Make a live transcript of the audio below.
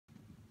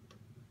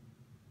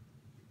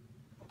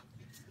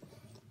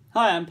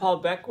Hi, I'm Paul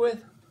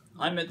Beckwith.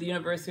 I'm at the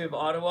University of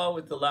Ottawa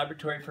with the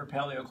Laboratory for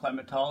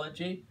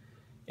Paleoclimatology.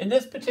 In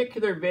this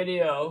particular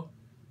video,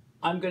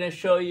 I'm going to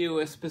show you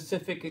a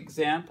specific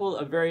example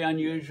of very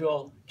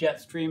unusual jet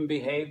stream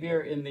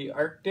behavior in the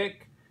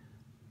Arctic.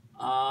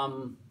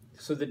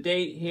 So the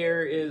date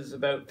here is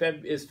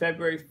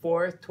February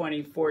 4th,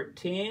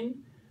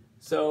 2014.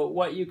 So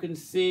what you can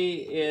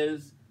see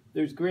is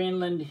there's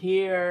Greenland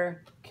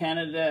here,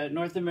 Canada,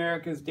 North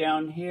America's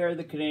down here,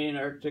 the Canadian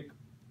Arctic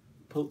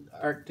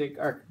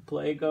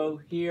archipelago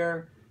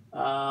here.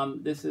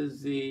 This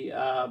is the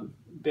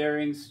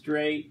Bering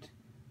Strait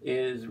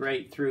is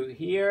right through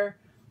here.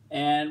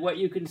 And what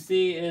you can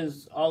see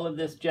is all of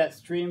this jet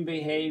stream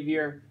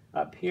behavior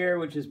up here,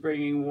 which is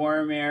bringing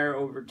warm air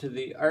over to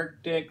the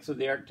Arctic. So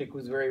the Arctic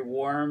was very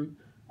warm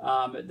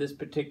at this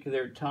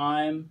particular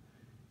time.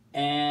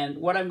 And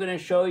what I'm going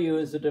to show you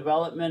is the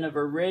development of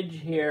a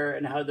ridge here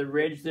and how the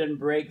ridge then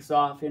breaks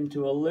off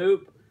into a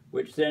loop,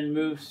 which then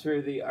moves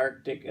through the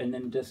Arctic and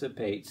then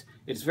dissipates.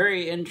 It's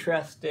very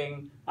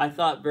interesting, I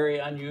thought very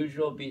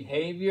unusual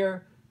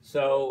behavior,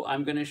 so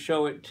I'm going to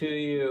show it to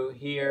you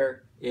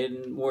here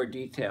in more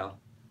detail.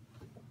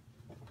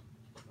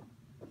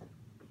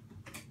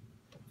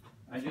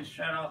 I just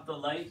shut off the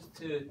lights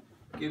to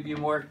give you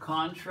more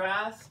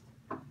contrast,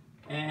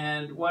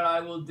 and what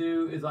I will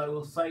do is I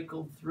will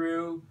cycle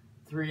through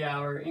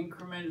 3-hour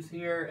increments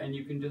here, and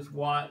you can just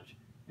watch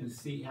and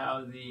see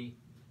how the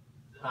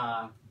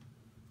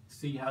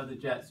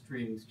jet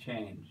streams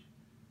change.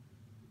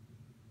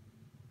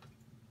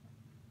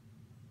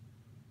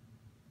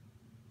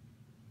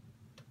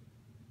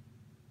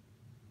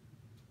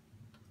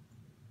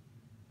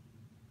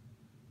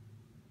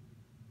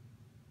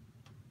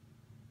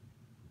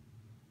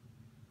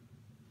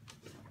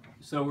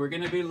 So we're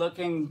going to be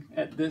looking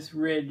at this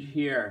ridge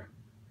here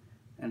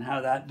and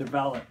how that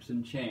develops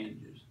and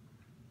changes.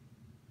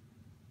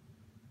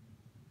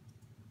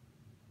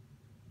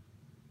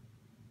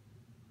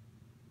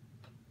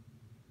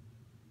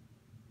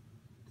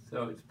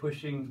 So it's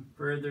pushing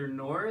further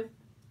north.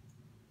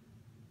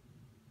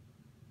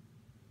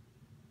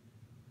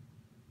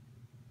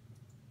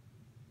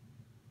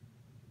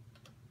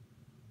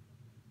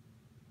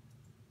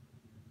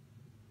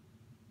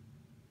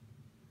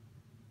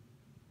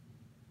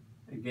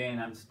 Again,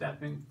 I'm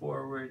stepping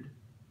forward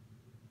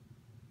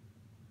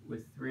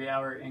with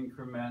 3-hour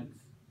increments.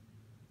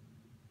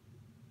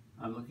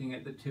 I'm looking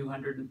at the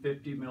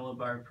 250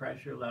 millibar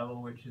pressure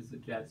level, which is the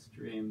jet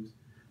streams.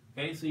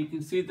 Okay, so you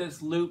can see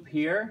this loop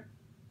here.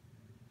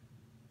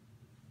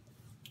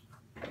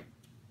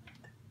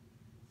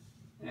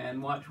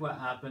 And watch what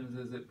happens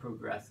as it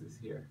progresses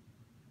here.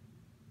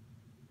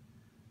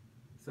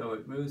 So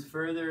it moves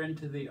further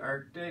into the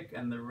Arctic,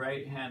 and the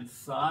right-hand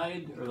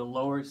side, or the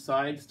lower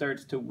side,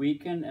 starts to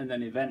weaken and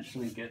then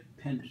eventually get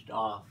pinched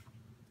off.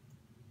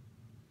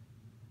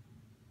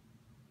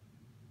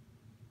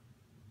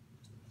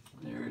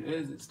 There it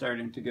is, it's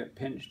starting to get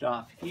pinched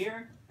off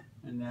here,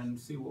 and then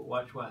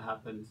watch what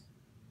happens.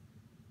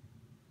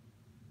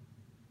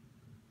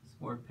 It's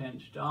more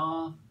pinched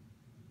off.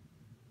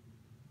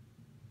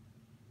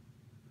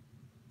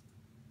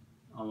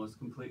 Almost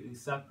completely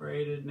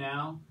separated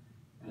now,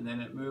 and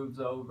then it moves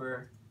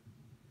over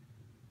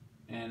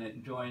and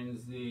it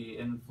joins the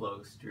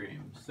inflow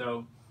stream.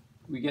 So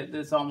we get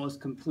this almost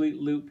complete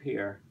loop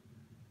here.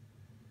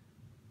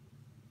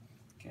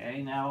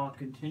 Okay, now I'll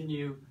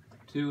continue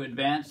to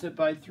advance it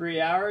by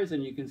 3 hours,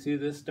 and you can see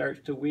this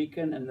starts to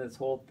weaken and this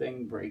whole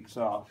thing breaks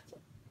off.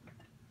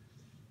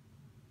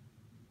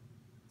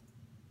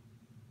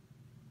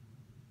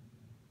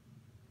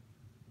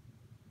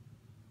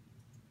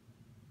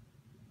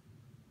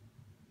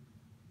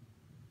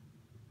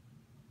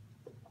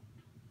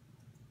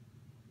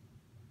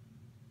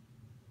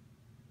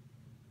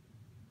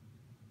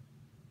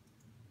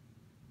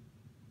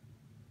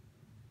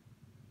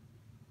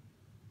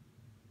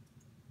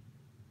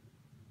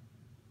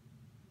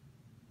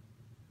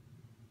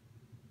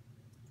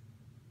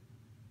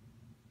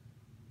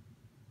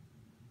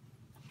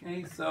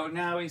 Okay, so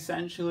now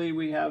essentially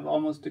we have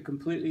almost a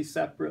completely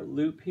separate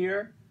loop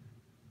here.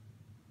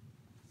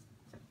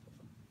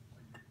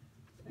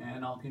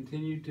 And I'll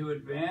continue to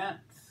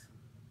advance,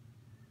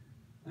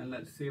 and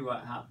let's see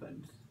what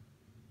happens.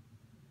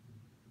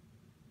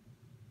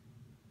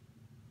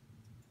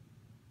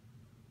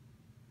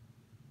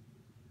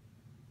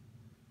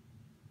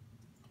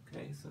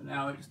 Okay, so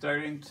now it's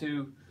starting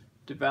to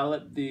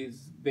develop these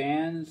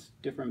bands,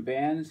 different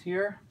bands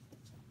here.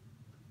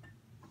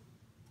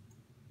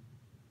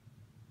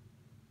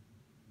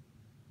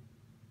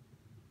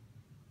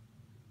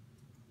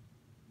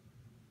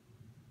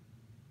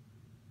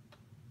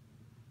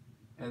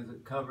 As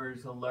it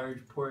covers a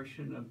large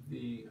portion of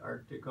the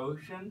Arctic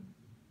Ocean.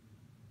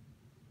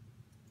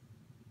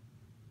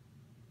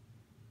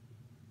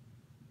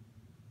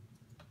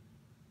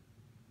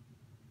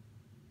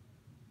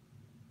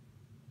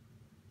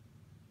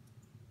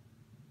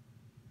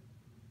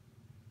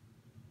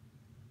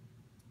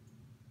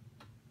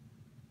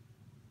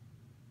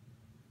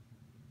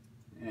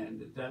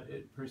 and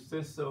it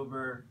persists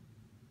over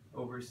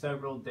over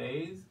several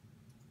days.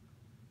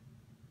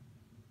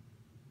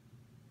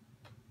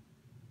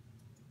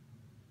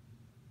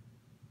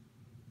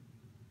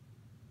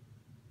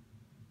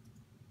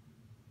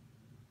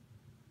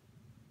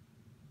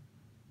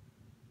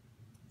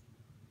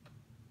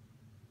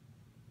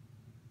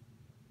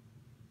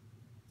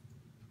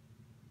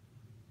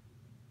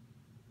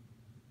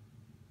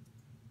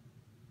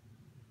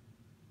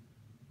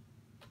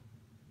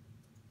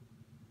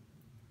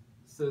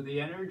 So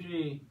the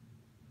energy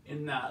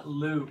in that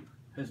loop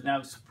has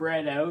now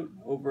spread out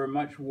over a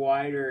much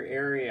wider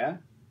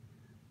area,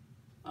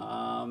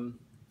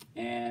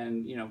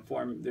 and you know,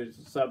 there's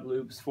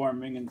subloops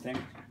forming and things.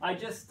 I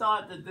just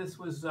thought that this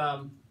was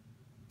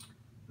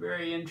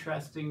very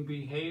interesting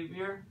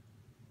behavior.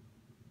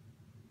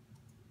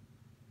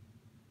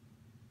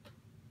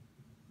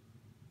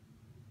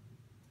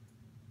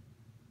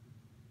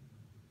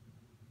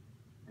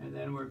 And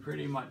then we're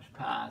pretty much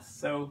past.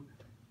 So,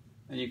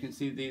 and you can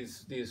see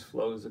these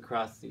flows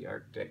across the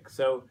Arctic.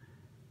 So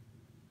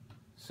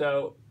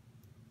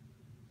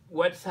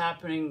what's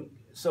happening?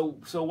 So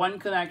one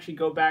can actually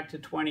go back to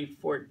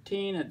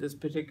 2014 at this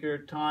particular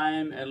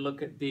time and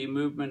look at the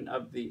movement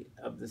of the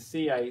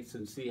sea ice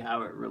and see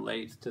how it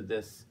relates to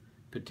this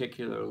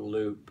particular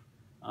loop.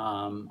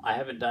 I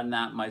haven't done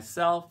that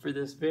myself for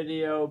this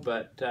video,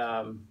 but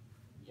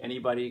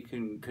anybody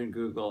can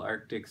Google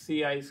Arctic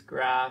sea ice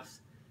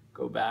graphs,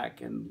 go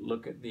back and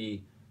look at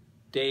the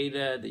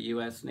data, the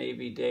US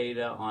Navy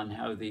data on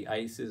how the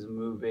ice is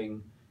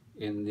moving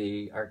in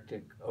the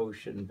Arctic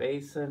Ocean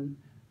basin,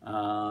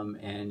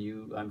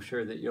 and I'm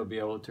sure that you'll be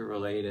able to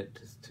relate it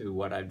to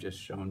what I've just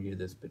shown you,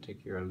 this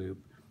particular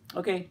loop.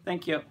 Okay,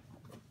 thank you.